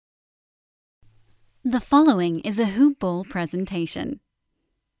The following is a Hoop Ball presentation.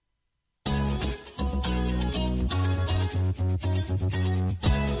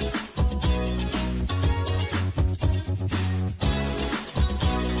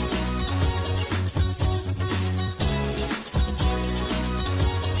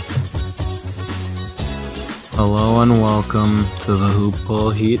 Hello and welcome to the Hoop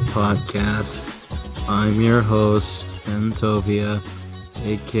Ball Heat podcast. I'm your host, Antovia,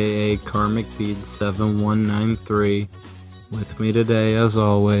 aka Karmic Bead 7193. With me today, as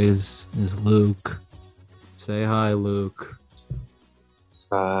always, is Luke. Say hi, Luke.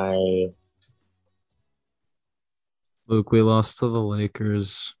 Hi. Luke, we lost to the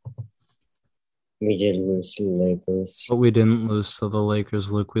Lakers. We did lose to the Lakers. But we didn't lose to the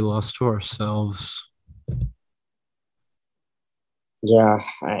Lakers, Luke. We lost to ourselves. Yeah,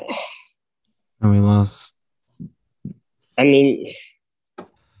 And we lost.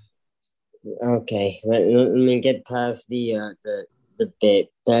 Okay. Let me get past the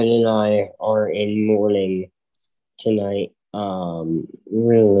bit. Ben and I are in mourning tonight.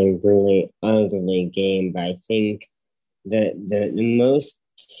 Really, really ugly game. But I think the most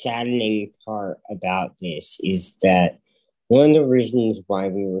saddening part about this is that one of the reasons why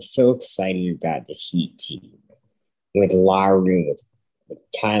we were so excited about this Heat team with Lowry, with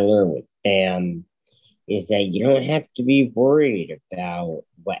Tyler, with Bam, is that you don't have to be worried about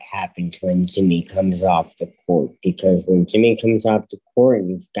what happens when Jimmy comes off the court. Because when Jimmy comes off the court,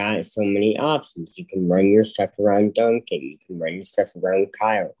 you've got so many options. You can run your stuff around Duncan. You can run your stuff around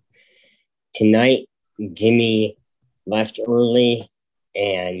Kyle. Tonight, Jimmy left early,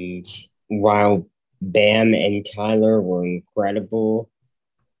 and while Bam and Tyler were incredible,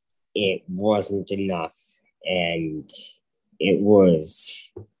 it wasn't enough. And it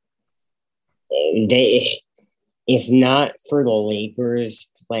was if not for the Lakers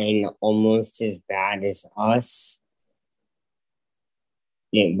playing almost as bad as us,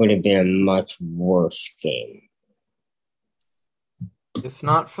 it would have been a much worse game. If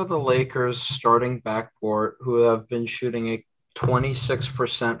not for the Lakers starting backcourt, who have been shooting a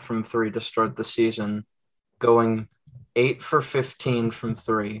 26% from three to start the season, going 8 for 15 from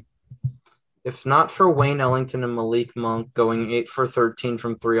three. If not for Wayne Ellington and Malik Monk going 8 for 13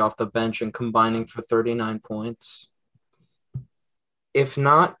 from three off the bench and combining for 39 points. If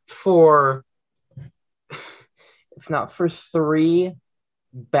not for three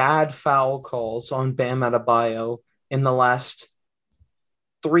bad foul calls on Bam Adebayo in the last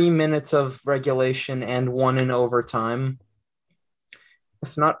 3 minutes of regulation and one in overtime.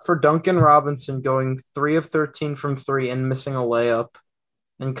 If not for Duncan Robinson going 3 of 13 from three and missing a layup,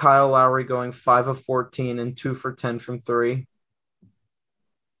 and Kyle Lowry going 5 of 14 and 2 for 10 from three.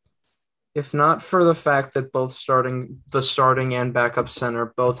 If not for the fact that both the starting and backup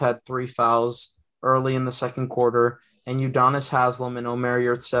center both had 3 fouls early in the second quarter, and Udonis Haslem and Omer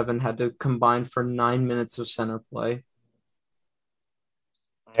Yurtseven had to combine for 9 minutes of center play.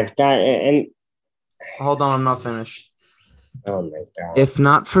 Hold on, I'm not finished. Oh my God. If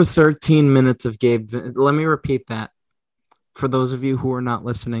not for 13 minutes of let me repeat that for those of you who are not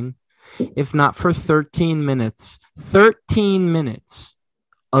listening. If not for 13 minutes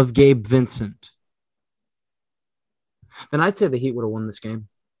of Gabe Vincent, then I'd say the Heat would have won this game,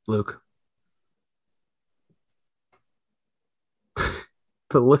 Luke.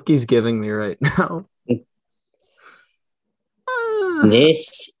 The look he's giving me right now.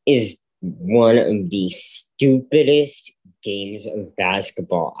 This is one of the stupidest games of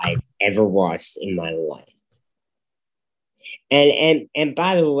basketball I've ever watched in my life. And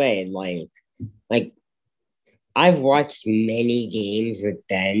by the way, like I've watched many games with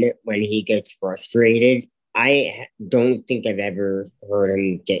Ben when he gets frustrated. I don't think I've ever heard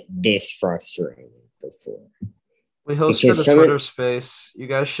him get this frustrated before. We hosted a Twitter space. You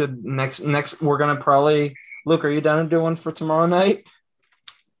guys should next. We're gonna probably Luke. Are you down to do one for tomorrow night?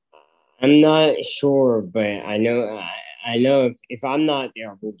 I'm not sure, but I know if I'm not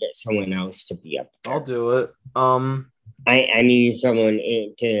there, we'll get someone else to be up there. I'll do it. I need someone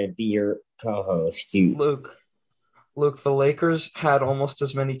to be your co-host. Luke, the Lakers had almost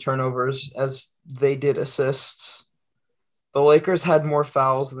as many turnovers as they did assists. The Lakers had more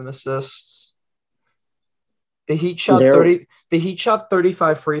fouls than assists. The Heat shot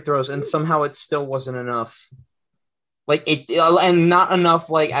 35 free throws, and somehow it still wasn't enough. And not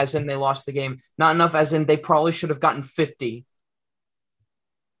enough, as in they lost the game. Not enough, as in they probably should have gotten 50.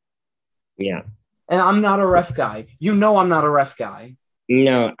 Yeah. And I'm not a ref guy. You know I'm not a ref guy.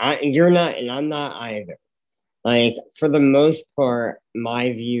 No, you're not, and I'm not either. For the most part,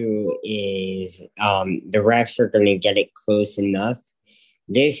 my view is the refs are going to get it close enough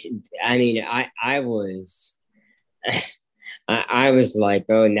this, I mean, I was, I was like,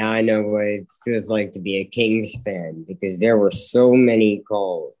 oh, now I know what it feels like to be a Kings fan because there were so many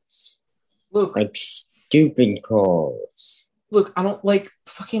calls, Luke, like stupid calls. Luke, I don't like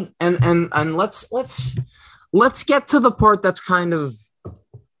fucking and let's get to the part that's kind of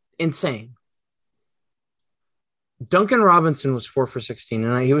insane. Duncan Robinson was 4 for 16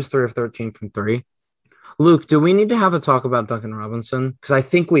 tonight. He was 3 of 13 from three. Luke, do we need to have a talk about Duncan Robinson? Because I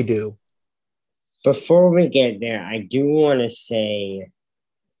think we do. Before we get there, I do want to say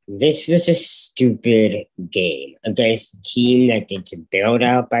this was a stupid game against a team that gets bailed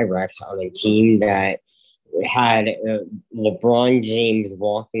out by Rex on a team that had LeBron James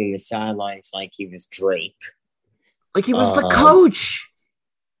walking the sidelines like he was Drake. Like he was the coach.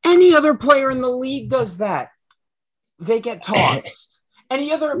 Any other player in the league does that. They get tossed.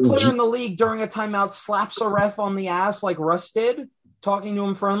 Any other player in the league during a timeout slaps a ref on the ass like Russ did, talking to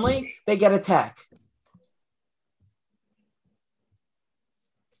him friendly, they get a tech.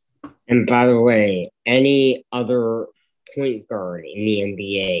 And by the way, any other point guard in the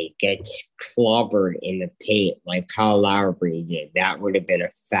NBA gets clobbered in the paint like Kyle Lowry did, that would have been a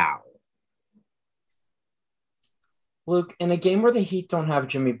foul. Luke, in a game where the Heat don't have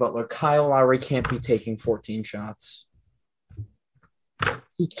Jimmy Butler, Kyle Lowry can't be taking 14 shots.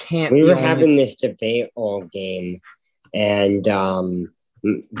 He can't. We were having this debate all game, and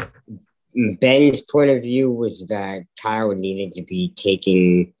Ben's point of view was that Kyle needed to be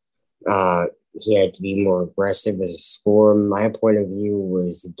taking. He had to be more aggressive as a scorer. My point of view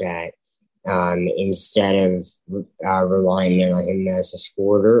was that instead of relying on him as a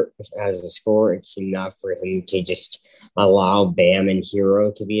scorer, it's enough for him to just allow Bam and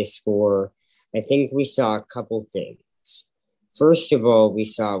Hero to be a scorer. I think we saw a couple things. First of all, we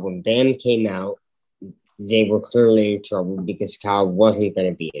saw when Bam came out, they were clearly in trouble because Kyle wasn't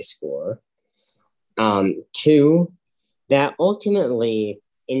going to be a scorer. Two, that ultimately,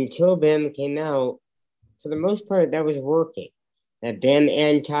 until Bam came out, for the most part, that was working. That Bam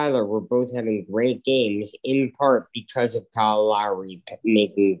and Tyler were both having great games, in part because of Kyle Lowry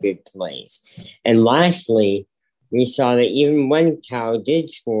making good plays. And lastly, we saw that even when Kyle did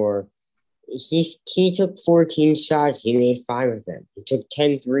score, he took 14 shots, he made 5 of them. He took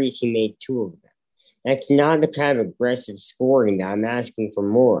 10 threes, he made 2 of them. That's not the kind of aggressive scoring that I'm asking for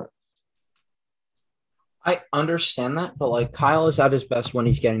more. I understand that, but like Kyle is at his best when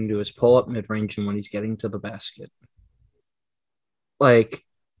he's getting to his pull-up mid-range and when he's getting to the basket. Like,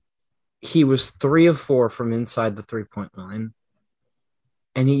 he was 3 of 4 from inside the 3-point line.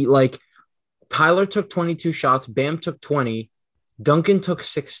 And Tyler took 22 shots, Bam took 20, Duncan took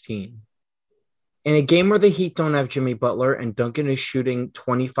 16. In a game where the Heat don't have Jimmy Butler and Duncan is shooting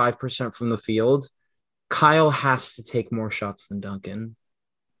 25% from the field, Kyle has to take more shots than Duncan.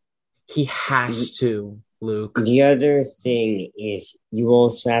 He has to, Luke. The other thing is you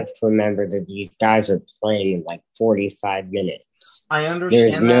also have to remember that these guys are playing in like 45 minutes. I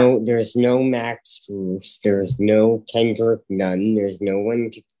understand There's no Max Strus. There's no Kendrick Nunn. There's no one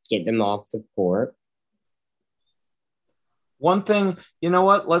to get them off the court. One thing, you know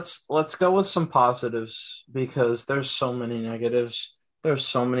what? Let's go with some positives because there's so many negatives. But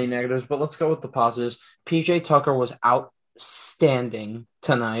let's go with the positives. PJ Tucker was outstanding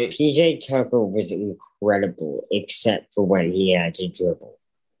tonight. PJ Tucker was incredible, except for when he had to dribble.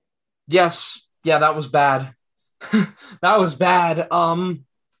 Yes. Yeah, that was bad. That was bad.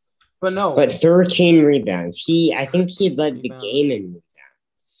 But no. But 13 rebounds. I think he led the game in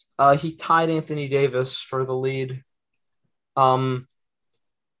rebounds. He tied Anthony Davis for the lead. Well,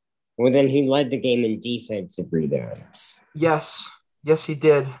 then he led the game in defensive rebounds. Yes, he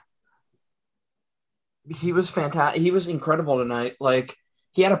did. He was fantastic. He was incredible tonight. Like,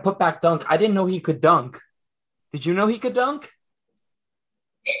 he had a putback dunk. I didn't know he could dunk. Did you know he could dunk?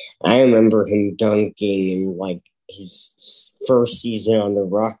 I remember him dunking in, like, his first season on the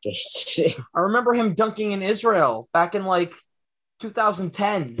Rockets. I remember him dunking in Israel back in,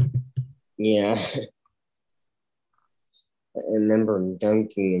 2010. Yeah. I remember him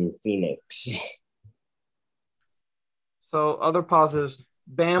dunking in Phoenix. So, other positives.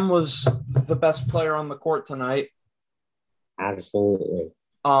 Bam was the best player on the court tonight. Absolutely.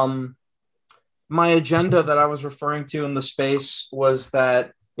 My agenda that I was referring to in the space was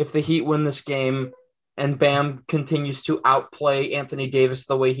that if the Heat win this game and Bam continues to outplay Anthony Davis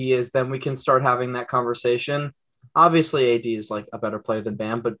the way he is, then we can start having that conversation. Obviously, AD is a better player than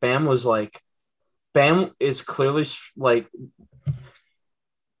Bam, but Bam is clearly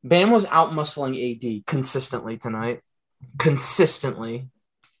Bam was out-muscling AD consistently tonight. Consistently.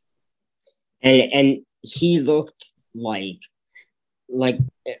 And he looked like like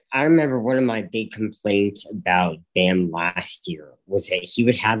I remember one of my big complaints about Bam last year was that he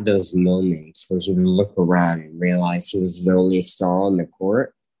would have those moments where he would look around and realize he was the only star on the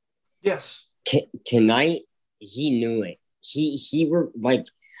court. Yes. Tonight, he knew it. He were like,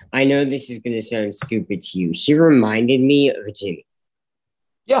 I know this is going to sound stupid to you. He reminded me of Jimmy.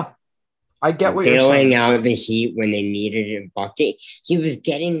 Yeah, I get what you're saying. Bailing out the Heat when they needed a bucket. He was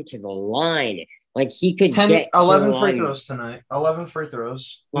getting to the line. Like, he could 11 free throws tonight. 11 free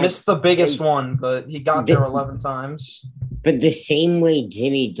throws. Like, missed the biggest one, but he got there 11 times. But the same way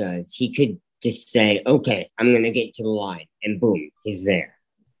Jimmy does, he could just say, okay, I'm going to get to the line. And boom, he's there.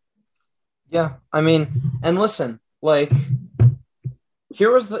 Yeah, I mean, and listen, like,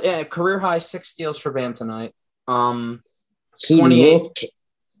 here was the career high 6 steals for Bam tonight. He 28. Looked,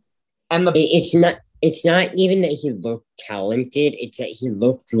 and it's not even that he looked talented; it's that he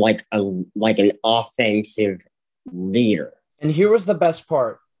looked like an offensive leader. And here was the best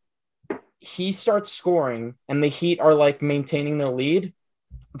part: he starts scoring, and the Heat are like maintaining their lead.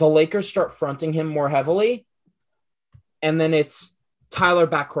 The Lakers start fronting him more heavily, and then it's Tyler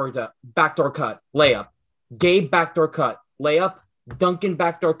backdoor cut, layup. Gabe backdoor cut, layup. Duncan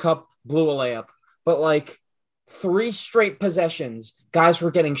backdoor cut, blew a layup. But like 3 straight possessions, guys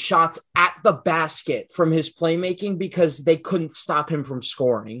were getting shots at the basket from his playmaking because they couldn't stop him from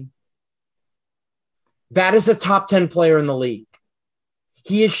scoring. That is a top 10 player in the league.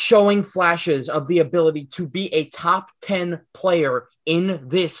 He is showing flashes of the ability to be a top 10 player in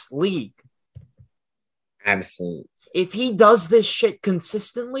this league. Absolutely. If he does this shit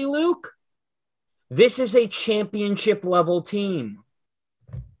consistently, Luke, this is a championship level team.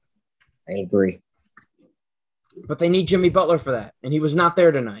 I agree. But they need Jimmy Butler for that. And he was not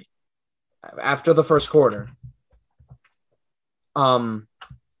there tonight after the first quarter. That's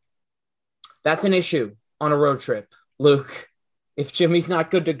an issue on a road trip, Luke. If Jimmy's not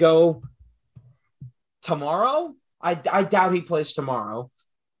good to go tomorrow, I doubt he plays tomorrow.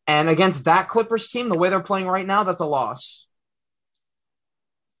 And against that Clippers team, the way they're playing right now, that's a loss.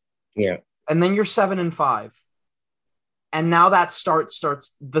 Yeah. And then you're 7-5. And now that starts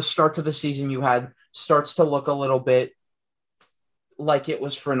the start to the season you had starts to look a little bit like it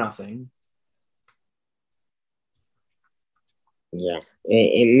was for nothing. Yeah,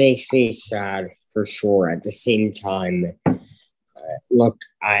 it makes me sad for sure. At the same time, look,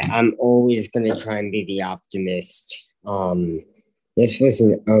 I'm always going to try and be the optimist. This was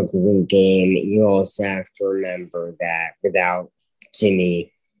an ugly game. You also have to remember that without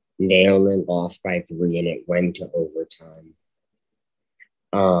Jimmy, they only lost by 3 and it went to overtime.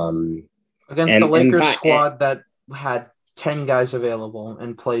 Against the Lakers squad that had 10 guys available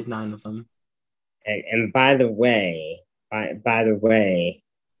and played 9 of them. And by the way, the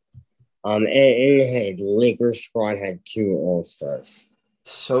Lakers squad had 2 All-Stars.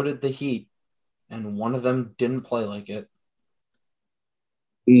 So did the Heat, and one of them didn't play like it.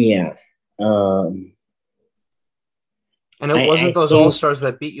 Yeah. And it wasn't those All-Stars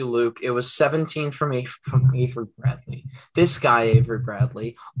that beat you, Luke. It was 17 from Avery Bradley. This guy, Avery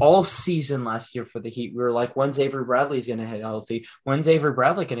Bradley, all season last year for the Heat, we were like, when's Avery Bradley going to get healthy? When's Avery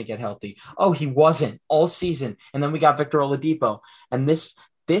Bradley going to get healthy? Oh, he wasn't all season. And then we got Victor Oladipo. And this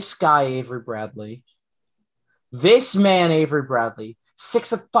guy, Avery Bradley, this man, Avery Bradley,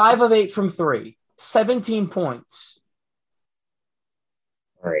 5 of 8 from 3, 17 points.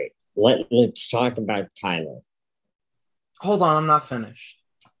 All right. Let's talk about Tyler. Hold on, I'm not finished.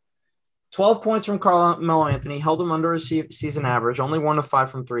 12 points from Carmelo Anthony, held him under his season average, only 1 of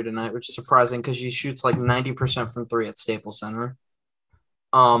 5 from 3 tonight, which is surprising because he shoots like 90% from 3 at Staples Center.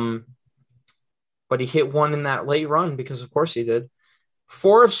 But he hit 1 in that late run because of course he did.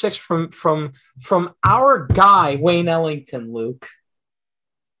 4 of 6 from our guy, Wayne Ellington, Luke.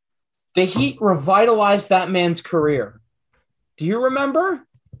 The Heat revitalized that man's career. Do you remember?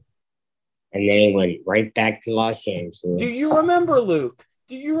 And then he went right back to Los Angeles. Do you remember, Luke?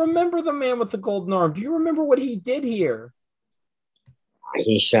 Do you remember the man with the golden arm? Do you remember what he did here?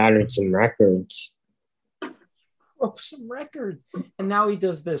 He shattered some records. Broke some records. And now he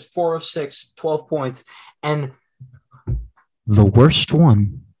does this, 4 of 6, 12 points. And the worst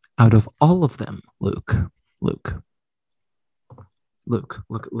one out of all of them, Luke, look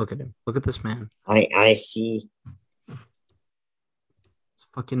at him. Look at this man. I see. It's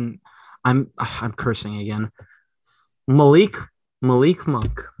fucking... I'm cursing again. Malik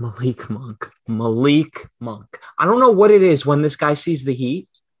Monk. I don't know what it is when this guy sees the Heat,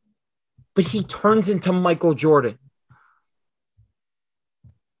 but he turns into Michael Jordan.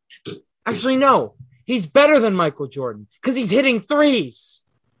 Actually, no. He's better than Michael Jordan because he's hitting threes.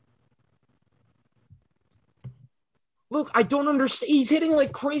 Luke, I don't understand. He's hitting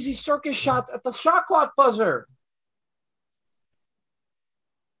like crazy circus shots at the shot clock buzzer.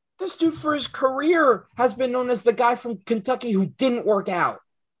 This dude for his career has been known as the guy from Kentucky who didn't work out.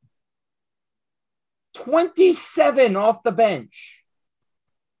 27 off the bench.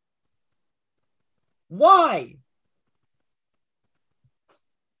 Why?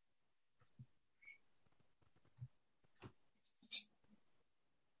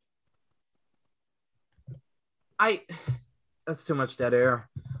 That's too much dead air.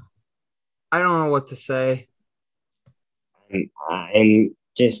 I don't know what to say. I'm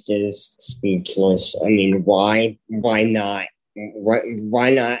just as speechless. I mean, why not? Why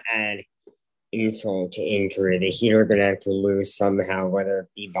not add insult to injury? The Heat are going to have to lose somehow, whether it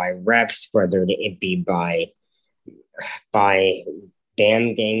be by reps, whether it be by Bam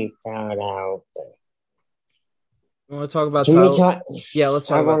getting fouled out. You want to talk about Can Tyler? we talk? Yeah, let's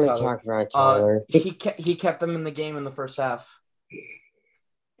talk about Tyler. I want to talk about Tyler. He kept them in the game in the first half.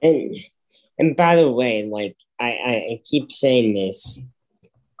 And by the way, like I keep saying this,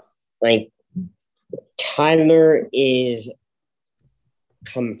 like Tyler is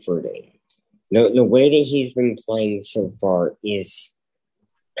comforting. The way that he's been playing so far is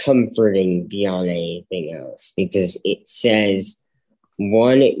comforting beyond anything else, because it says,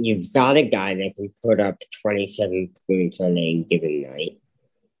 one, you've got a guy that can put up 27 points on any given night.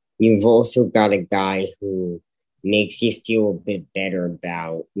 You've also got a guy who makes you feel a bit better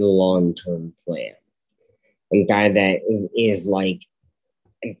about the long-term plan. A guy that is like,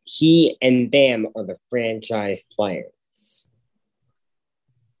 he and Bam are the franchise players.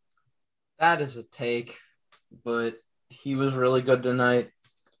 That is a take, but he was really good tonight,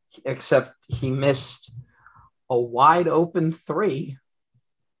 except he missed a wide open three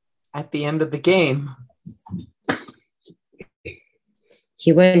at the end of the game.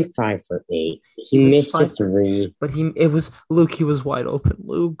 He went 5 for 8. He missed a 3. But he was wide open.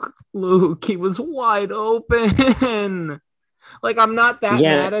 Luke, he was wide open. Like, I'm not that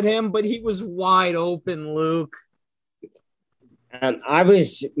mad at him, but he was wide open, Luke. I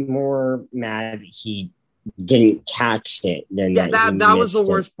was more mad that he didn't catch it than that was the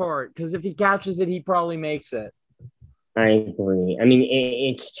worst part, because if he catches it, he probably makes it. I agree. I mean,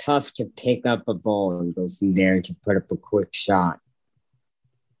 it's tough to pick up a ball and go from there to put up a quick shot.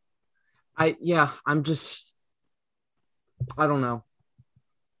 I don't know.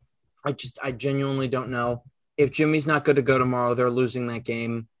 I genuinely don't know. If Jimmy's not good to go tomorrow, they're losing that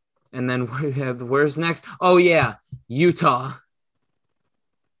game. And then where's next? Oh, yeah, Utah.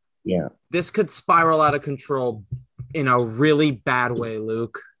 Yeah. This could spiral out of control in a really bad way,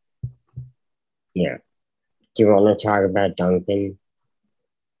 Luke. Yeah. Do you want to talk about Duncan?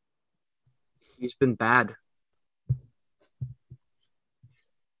 He's been bad.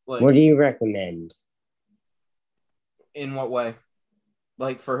 What do you recommend? In what way?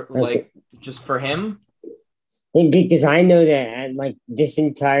 Just for him? Because I know that like this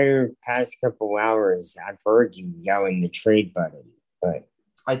entire past couple hours, I've heard you yelling the trade button. But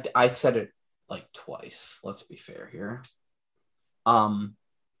I said it like twice. Let's be fair here. I'm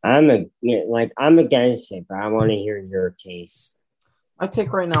against it, but I want to hear your case. My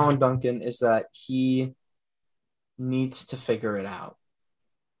take right now on Duncan is that he needs to figure it out.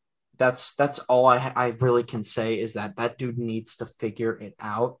 That's all I really can say, is that dude needs to figure it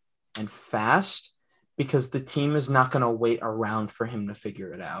out, and fast, because the team is not going to wait around for him to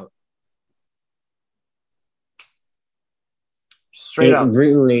figure it out. Straight up. It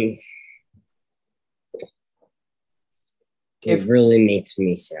really makes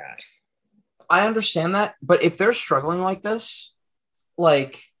me sad. I understand that, but if they're struggling like this,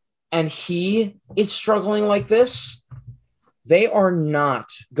 and he is struggling like this, they are not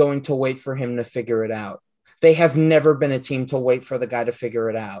going to wait for him to figure it out. They have never been a team to wait for the guy to figure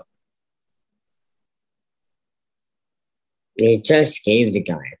it out. They just gave the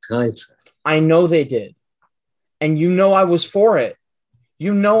guy a contract. I know they did. And you know I was for it.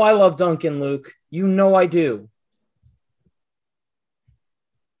 You know I love Duncan, Luke. You know I do.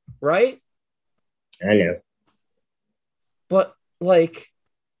 Right? I know. But, what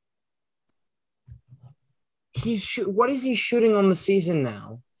is he shooting on the season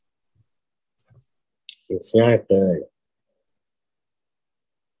now? It's not good.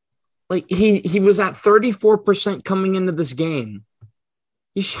 He was at 34% coming into this game.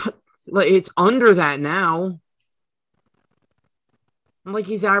 He shot, it's under that now.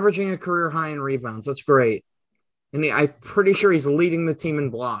 He's averaging a career high in rebounds. That's great. And I'm pretty sure he's leading the team in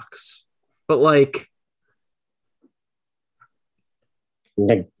blocks. But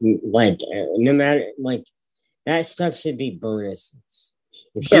no matter that stuff should be bonuses.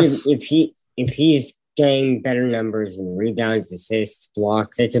 If he's getting better numbers and rebounds, assists,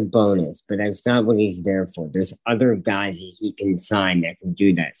 blocks. It's a bonus, but that's not what he's there for. There's other guys that he can sign that can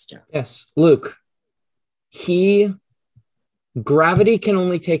do that stuff. Yes, Luke. Gravity can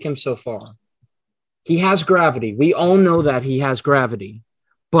only take him so far. He has gravity. We all know that he has gravity.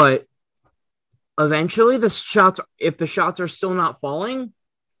 But eventually, if the shots are still not falling,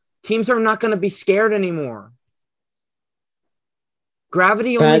 teams are not going to be scared anymore.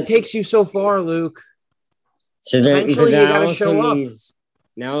 Gravity only takes you so far, Luke. So eventually, you got to show up.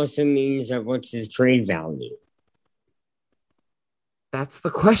 That also means that what's his trade value? That's the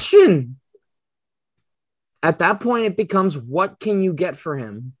question. At that point, it becomes, what can you get for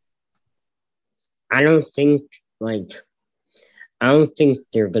him? I don't think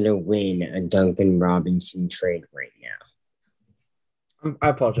they're gonna win a Duncan Robinson trade right now. I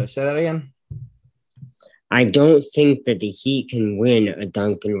apologize. Say that again. I don't think that the Heat can win a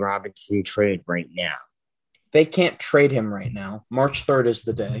Duncan Robinson trade right now. They can't trade him right now. March 3rd is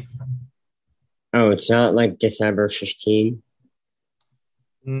the day. Oh, it's not like December 15th?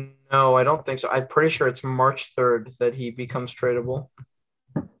 No, I don't think so. I'm pretty sure it's March 3rd that he becomes tradable.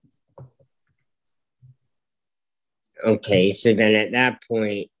 Okay, so then at that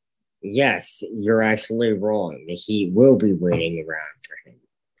point, yes, you're actually wrong. The Heat will be waiting around for him.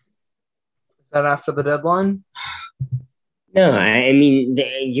 Is that after the deadline? No, I mean,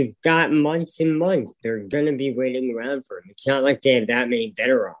 you've got months and months. They're going to be waiting around for him. It's not like they have that many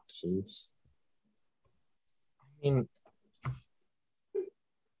better options. I mean,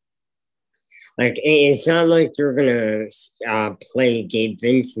 it's not like you're going to play Gabe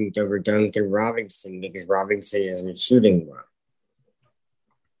Vincent over Duncan Robinson because Robinson isn't shooting well.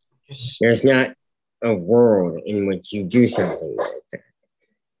 There's not a world in which you do something like that.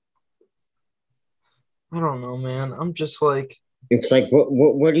 I don't know, man. I'm just like... It's like,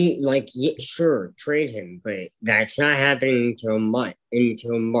 what do you... Like, yeah, sure, trade him, but that's not happening until March.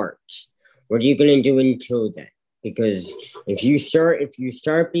 What are you going to do until then? Because if you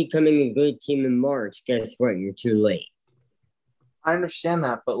start becoming a good team in March, guess what? You're too late. I understand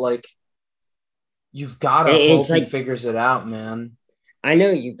that, but, like, you've got to hope he figures it out, man. I know,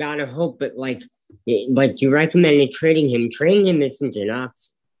 you got to hope, but, like you recommended trading him. Trading him isn't an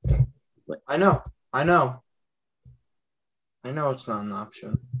option. I know it's not an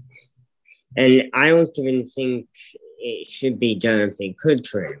option. And I don't even think it should be done if they could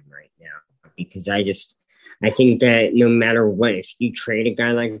trade him right now. Because I think that no matter what, if you trade a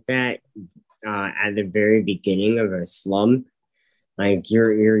guy like that at the very beginning of a slump, like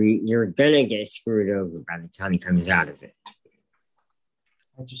you're gonna get screwed over by the time he comes out of it.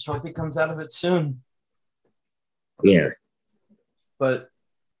 I just hope he comes out of it soon. Yeah. But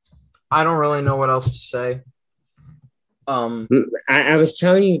I don't really know what else to say. I was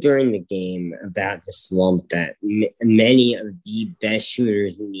telling you during the game about the slump that many of the best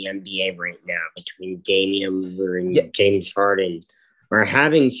shooters in the NBA right now, between Damian Lillard and James Harden, are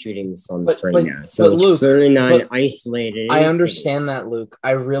having shooting slumps now. So it's clearly not an isolated. I understand that, Luke.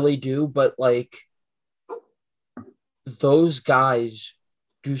 I really do. But, like, those guys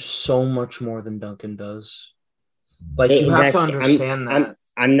do so much more than Duncan does. Like, you have to understand that.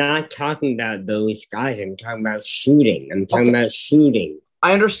 I'm not talking about those guys. I'm talking about shooting. About shooting.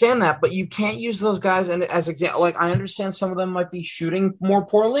 I understand that, but you can't use those guys as example. Like, I understand some of them might be shooting more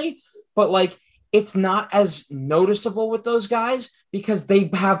poorly, but, like, it's not as noticeable with those guys because they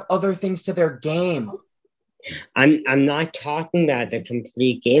have other things to their game. I'm not talking about the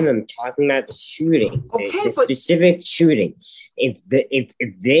complete game. I'm talking about the shooting, the specific shooting. If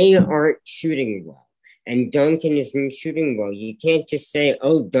they aren't shooting well, and Duncan isn't shooting well, you can't just say,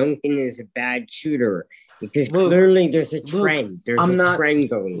 "Oh, Duncan is a bad shooter," because clearly there's a trend. There's a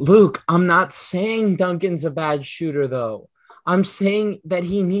trend going. Luke, I'm not saying Duncan's a bad shooter, though. I'm saying that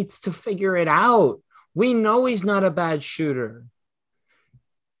he needs to figure it out. We know he's not a bad shooter.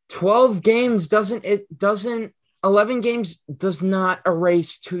 11 games does not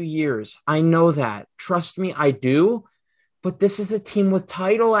erase 2 years. I know that. Trust me, I do. But this is a team with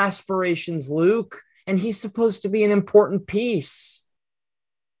title aspirations, Luke. And he's supposed to be an important piece.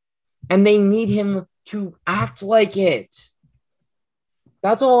 And they need him to act like it.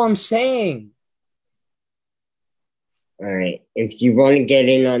 That's all I'm saying. All right. If you want to get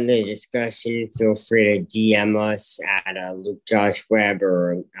in on the discussion, feel free to DM us at Luke Josh Webb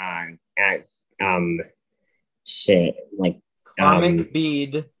or at Comic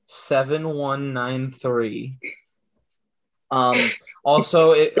Bead 7193. Also,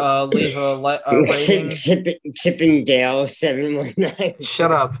 leave a rating. Chippendale 719.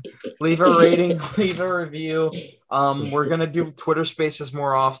 Shut up. Leave a rating. Leave a review. We're gonna do Twitter Spaces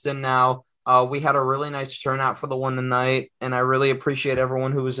more often now. We had a really nice turnout for the one tonight, and I really appreciate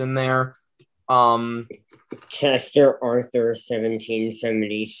everyone who was in there. Um, Chester Arthur,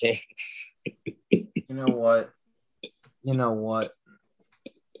 1776. you know what? You know what?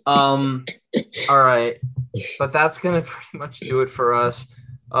 All right, but that's gonna pretty much do it for us.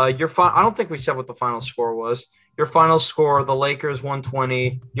 I don't think we said what the final score was. Your final score: the Lakers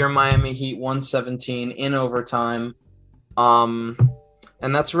 120, your Miami Heat 117 in overtime. Um,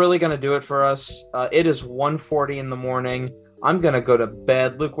 and that's really gonna do it for us. It is 1:40 in the morning. I'm gonna go to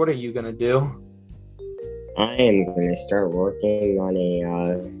bed. Luke, what are you gonna do? I am going to start working on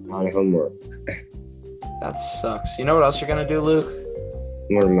on homework. That sucks. You know what else you're gonna do, Luke?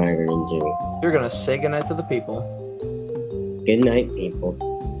 What am I going to do? You're gonna say goodnight to the people. Good night, people.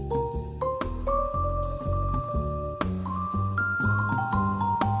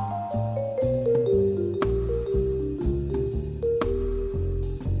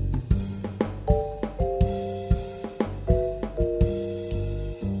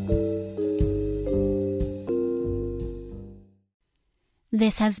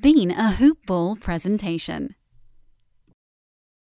 This has been a Hoop Ball presentation.